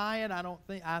anything by it. I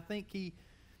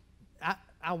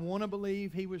want to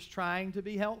believe he was trying to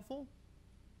be helpful,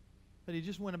 but he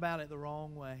just went about it the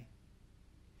wrong way.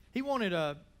 He wanted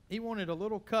a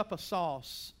little cup of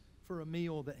sauce for a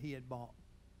meal that he had bought.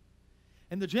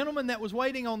 And the gentleman that was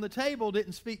waiting on the table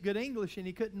didn't speak good English, and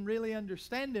he couldn't really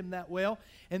understand him that well.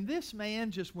 And this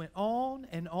man just went on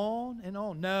and on and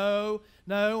on. No,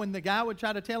 no. And the guy would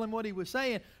try to tell him what he was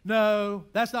saying. No,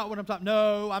 that's not what I'm talking.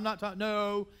 No, I'm not talking.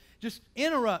 No. Just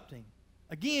interrupting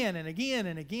again and again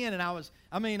and again. And I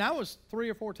was 3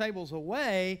 or 4 tables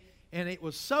away, and it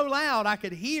was so loud I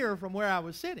could hear from where I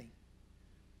was sitting.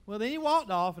 Well, then he walked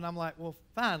off, and I'm like, well,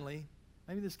 finally,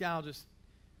 maybe this guy will just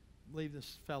leave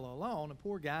this fellow alone. The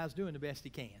poor guy's doing the best he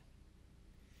can.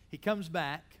 He comes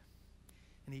back,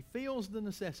 and he feels the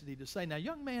necessity to say, now,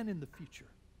 young man, in the future,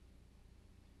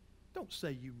 don't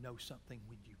say you know something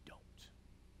when you don't.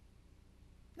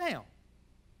 Now,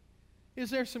 is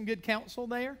there some good counsel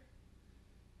there?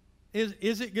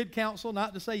 Is it good counsel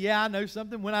not to say, yeah, I know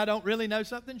something when I don't really know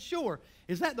something? Sure.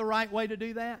 Is that the right way to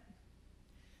do that?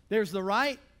 There's the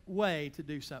right way to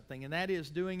do something, and that is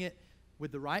doing it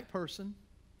with the right person,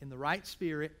 in the right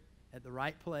spirit, at the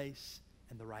right place,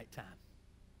 and the right time.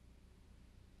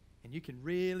 And you can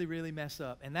really, really mess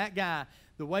up. And that guy,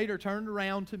 the waiter turned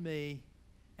around to me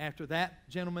after that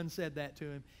gentleman said that to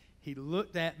him. He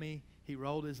looked at me. He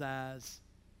rolled his eyes.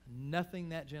 Nothing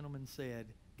that gentleman said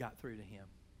got through to him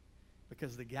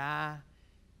because the guy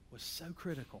was so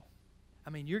critical. I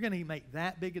mean, you're going to make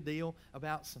that big a deal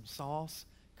about some sauce?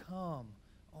 Come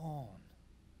on.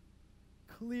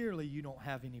 Clearly you don't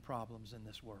have any problems in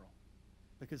this world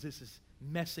because this is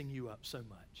messing you up so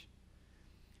much.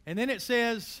 And then it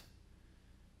says,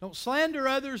 don't slander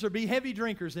others or be heavy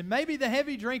drinkers. And maybe the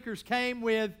heavy drinkers came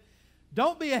with,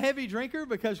 don't be a heavy drinker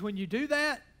because when you do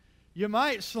that, you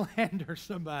might slander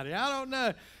somebody. I don't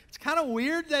know. It's kind of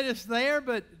weird that it's there,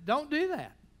 but don't do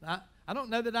that. I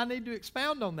don't know that I need to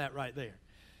expound on that right there.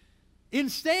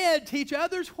 Instead, teach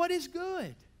others what is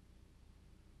good.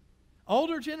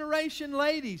 Older generation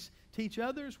ladies, teach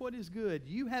others what is good.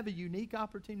 You have a unique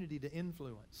opportunity to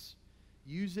influence.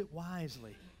 Use it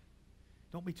wisely.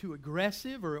 Don't be too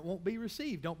aggressive or it won't be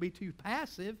received. Don't be too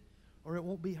passive or it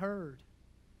won't be heard.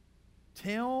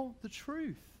 Tell the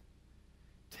truth.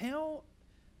 Tell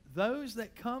those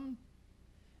that come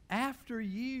after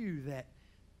you that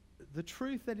the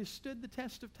truth that has stood the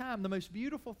test of time. The most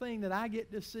beautiful thing that I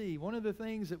get to see, one of the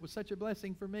things that was such a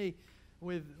blessing for me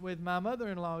with my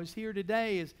mother-in-law who's here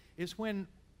today is when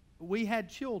we had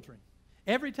children.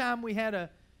 Every time we had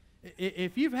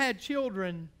if you've had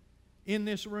children in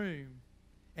this room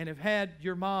and have had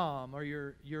your mom or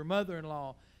your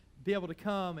mother-in-law be able to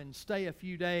come and stay a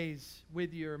few days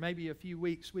with you or maybe a few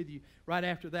weeks with you right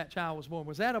after that child was born,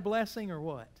 was that a blessing or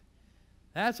what?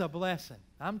 That's a blessing.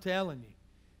 I'm telling you.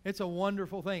 It's a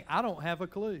wonderful thing. I don't have a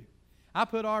clue. I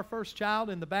put our first child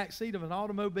in the back seat of an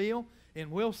automobile in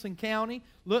Wilson County,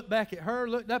 looked back at her,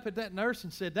 looked up at that nurse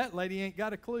and said, that lady ain't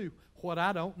got a clue what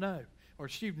I don't know. Or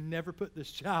she'd never put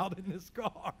this child in this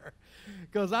car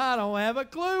because I don't have a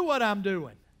clue what I'm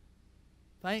doing.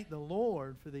 Thank the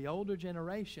Lord for the older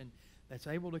generation that's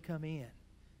able to come in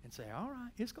and say, all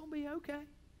right, it's going to be okay.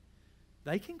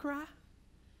 They can cry.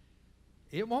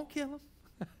 It won't kill them.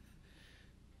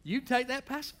 You take that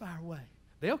pacifier away.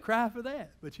 They'll cry for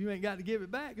that, but you ain't got to give it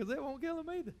back because it won't kill them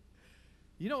either.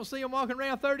 You don't see them walking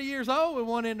around 30 years old with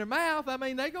one in their mouth. I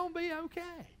mean, they're going to be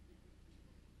okay.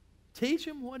 Teach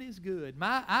them what is good.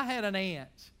 I had an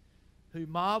aunt who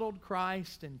modeled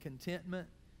Christ and contentment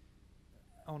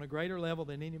on a greater level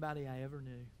than anybody I ever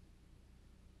knew.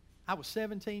 I was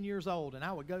 17 years old, and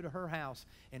I would go to her house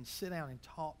and sit down and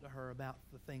talk to her about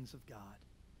the things of God.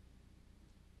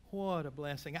 What a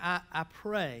blessing. I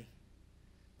pray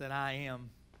that I am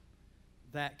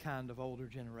that kind of older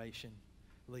generation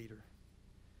leader.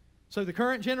 So the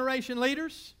current generation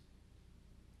leaders,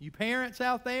 you parents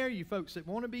out there, you folks that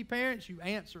want to be parents, you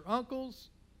aunts or uncles,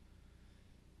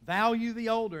 value the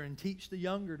older and teach the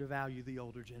younger to value the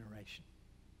older generation.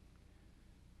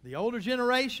 The older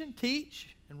generation,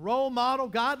 teach and role model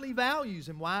godly values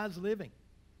and wise living.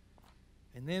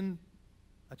 And then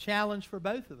a challenge for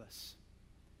both of us.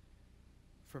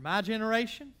 For my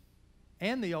generation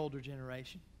and the older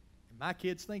generation, and my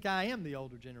kids think I am the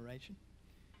older generation,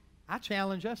 I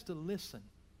challenge us to listen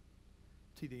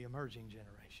to the emerging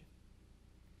generation.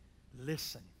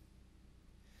 Listen.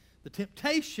 The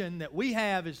temptation that we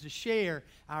have is to share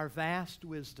our vast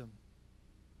wisdom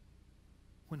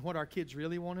when what our kids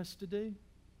really want us to do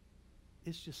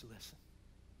is just listen.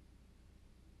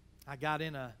 I got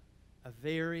in a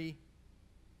very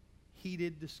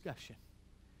heated discussion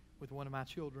with one of my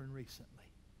children recently.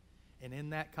 And in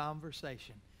that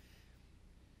conversation,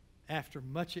 after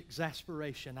much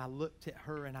exasperation, I looked at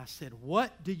her and I said,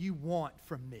 "What do you want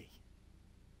from me?"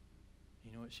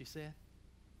 You know what she said?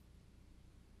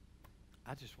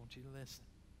 "I just want you to listen.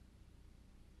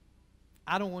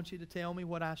 I don't want you to tell me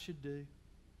what I should do.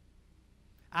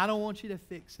 I don't want you to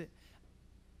fix it.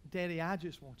 Daddy, I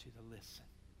just want you to listen."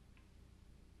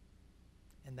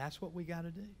 And that's what we got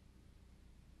to do.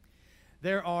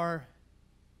 There are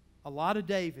a lot of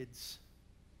Davids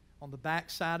on the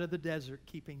backside of the desert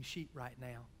keeping sheep right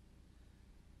now.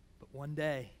 But one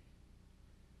day,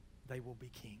 they will be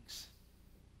kings.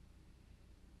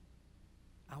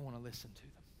 I want to listen to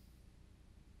them.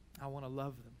 I want to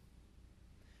love them.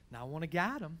 Now, I want to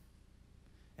guide them,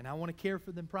 and I want to care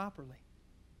for them properly.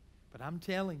 But I'm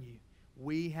telling you,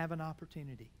 we have an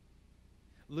opportunity.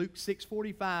 Luke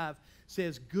 6:45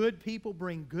 says, "Good people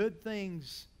bring good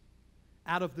things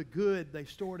out of the good they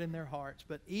stored in their hearts,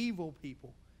 but evil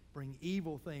people bring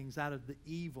evil things out of the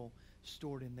evil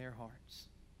stored in their hearts."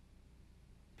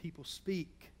 People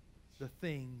speak the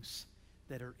things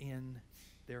that are in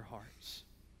their hearts.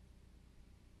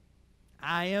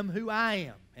 I am who I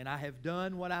am, and I have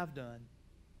done what I've done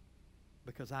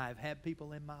because I have had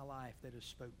people in my life that have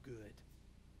spoke good,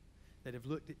 that have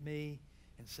looked at me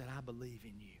and said, "I believe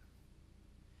in you,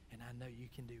 and I know you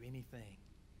can do anything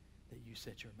that you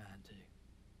set your mind to."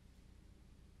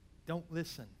 Don't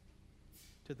listen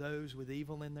to those with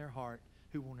evil in their heart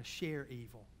who want to share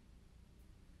evil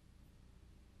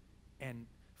and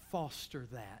foster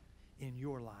that in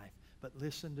your life. But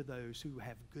listen to those who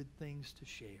have good things to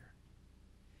share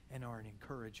and are an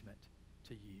encouragement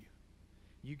to you.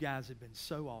 You guys have been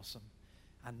so awesome.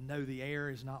 I know the air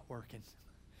is not working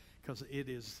because it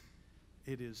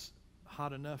is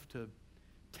hot enough to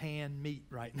tan meat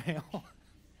right now.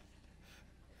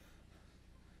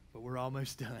 But we're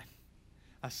almost done.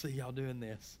 I see y'all doing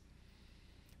this.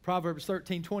 Proverbs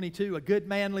 13:22, a good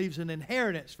man leaves an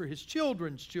inheritance for his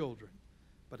children's children,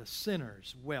 but a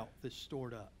sinner's wealth is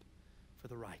stored up for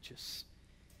the righteous.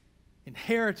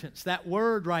 Inheritance, that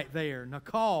word right there,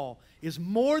 nakal, is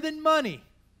more than money.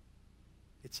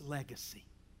 It's legacy.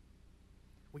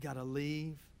 We got to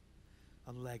leave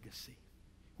a legacy.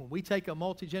 When we take a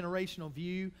multi-generational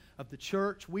view of the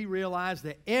church, we realize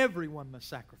that everyone must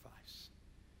sacrifice.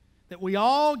 That we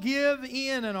all give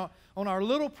in on our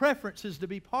little preferences to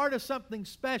be part of something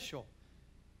special.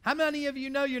 How many of you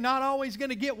know you're not always going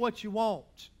to get what you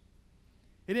want?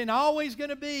 It ain't always going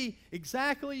to be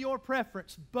exactly your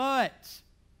preference, but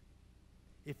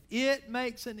if it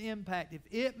makes an impact, if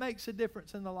it makes a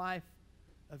difference in the life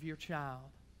of your child.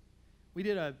 We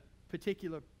did a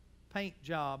particular paint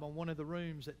job on one of the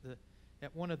rooms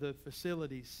at one of the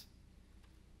facilities.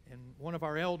 And one of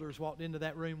our elders walked into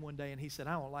that room one day and he said,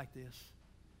 I don't like this.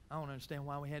 I don't understand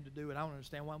why we had to do it. I don't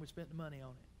understand why we spent the money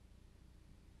on it.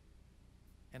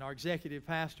 And our executive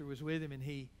pastor was with him, and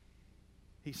he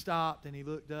stopped and he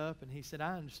looked up and he said,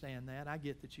 I understand that. I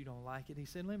get that you don't like it. He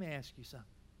said, let me ask you something.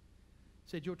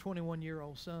 He said, your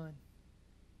 21-year-old son,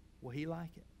 will he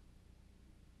like it?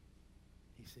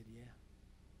 He said, yeah.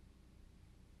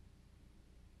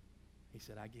 He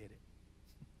said, I get it.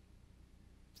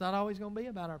 It's not always going to be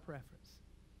about our preference.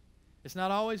 It's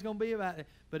not always going to be about it.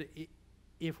 But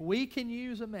if we can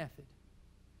use a method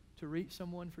to reach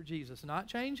someone for Jesus, not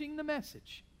changing the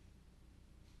message,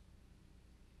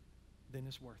 then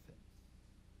it's worth it.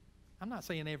 I'm not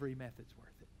saying every method's worth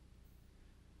it.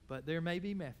 But there may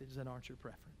be methods that aren't your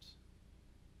preference.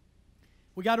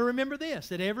 We got to remember this,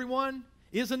 that everyone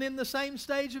isn't in the same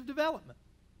stage of development.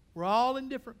 We're all in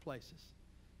different places.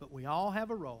 But we all have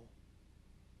a role.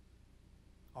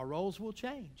 Our roles will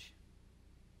change.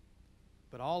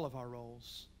 But all of our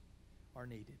roles are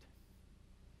needed.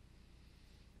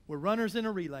 We're runners in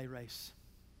a relay race.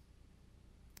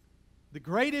 The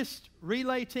greatest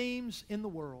relay teams in the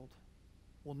world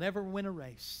will never win a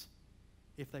race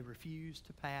if they refuse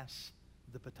to pass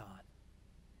the baton.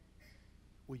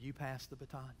 Will you pass the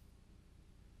baton?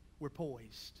 We're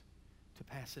poised to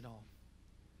pass it on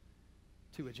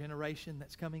to a generation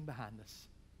that's coming behind us.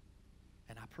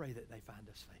 And I pray that they find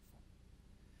us faithful.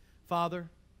 Father,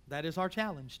 that is our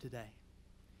challenge today.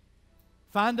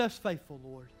 Find us faithful,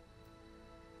 Lord.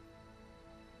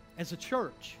 As a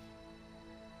church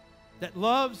that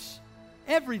loves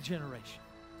every generation.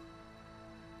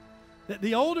 That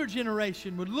the older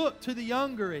generation would look to the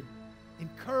younger and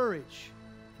encourage,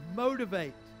 and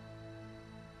motivate,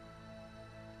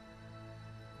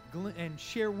 and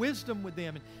share wisdom with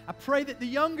them. And I pray that the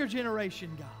younger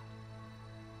generation, God,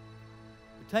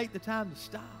 would take the time to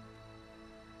stop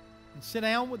and sit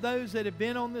down with those that have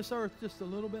been on this earth just a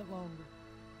little bit longer.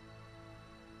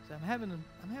 So I'm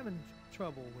having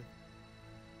trouble with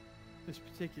this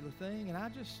particular thing, and I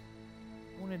just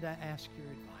wanted to ask your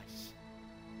advice.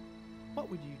 What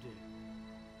would you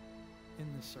do in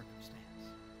this circumstance?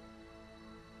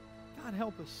 God,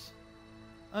 help us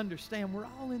understand we're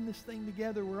all in this thing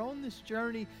together. We're on this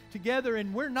journey together,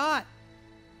 and we're not,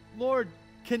 Lord,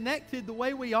 connected the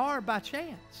way we are by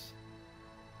chance.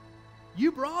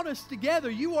 You brought us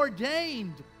together. You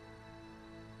ordained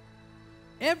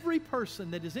every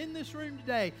person that is in this room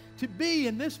today to be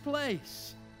in this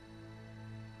place.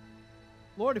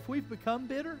 Lord, if we've become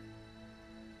bitter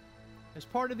as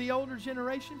part of the older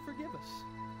generation, forgive us.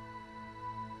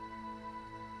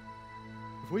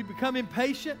 If we've become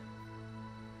impatient,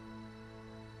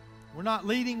 we're not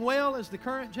leading well as the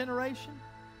current generation,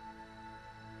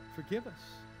 forgive us.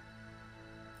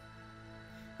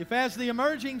 If as the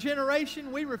emerging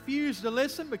generation we refuse to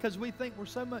listen because we think we're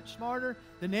so much smarter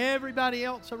than everybody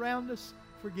else around us,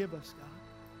 forgive us, God.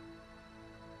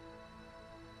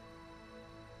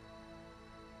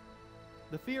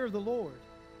 The fear of the Lord,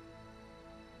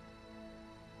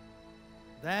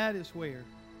 that is where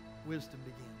wisdom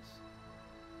begins.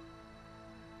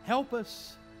 Help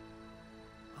us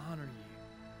honor you.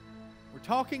 We're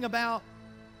talking about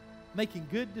making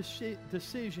good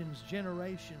decisions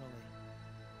generationally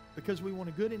because we want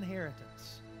a good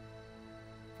inheritance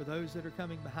for those that are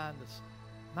coming behind us.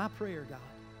 My prayer, God,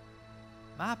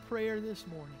 my prayer this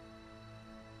morning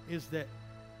is that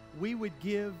we would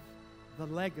give the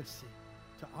legacy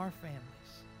to our families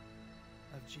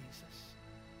of Jesus.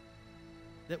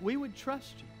 That we would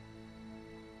trust you.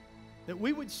 That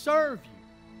we would serve you.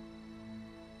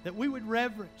 That we would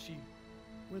reverence you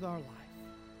with our life.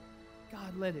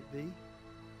 God, let it be.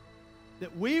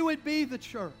 That we would be the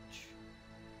church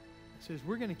that says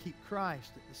we're going to keep Christ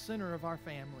at the center of our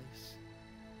families.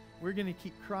 We're going to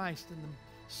keep Christ in the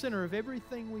center of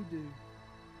everything we do.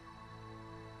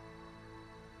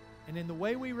 and in the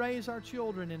way we raise our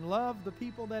children and love the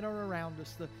people that are around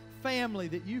us, the family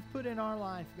that you've put in our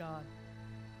life, God,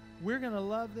 we're going to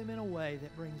love them in a way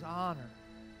that brings honor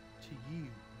to you,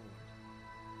 Lord.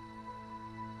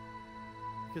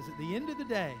 Because at the end of the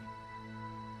day,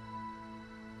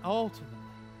 ultimately,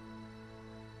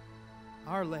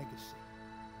 our legacy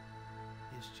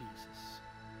is Jesus.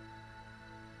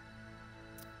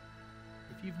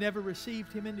 If you've never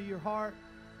received Him into your heart,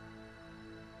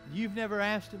 you've never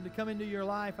asked Him to come into your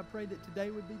life, I pray that today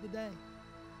would be the day.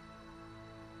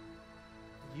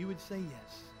 You would say,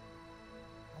 yes,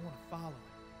 I want to follow Him.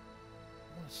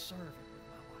 I want to serve Him with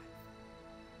my life.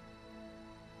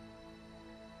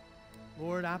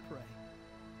 Lord, I pray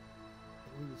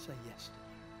that we would say yes to you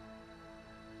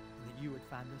and that you would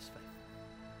find us faithful.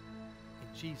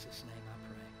 In Jesus' name I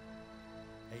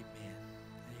pray. Amen.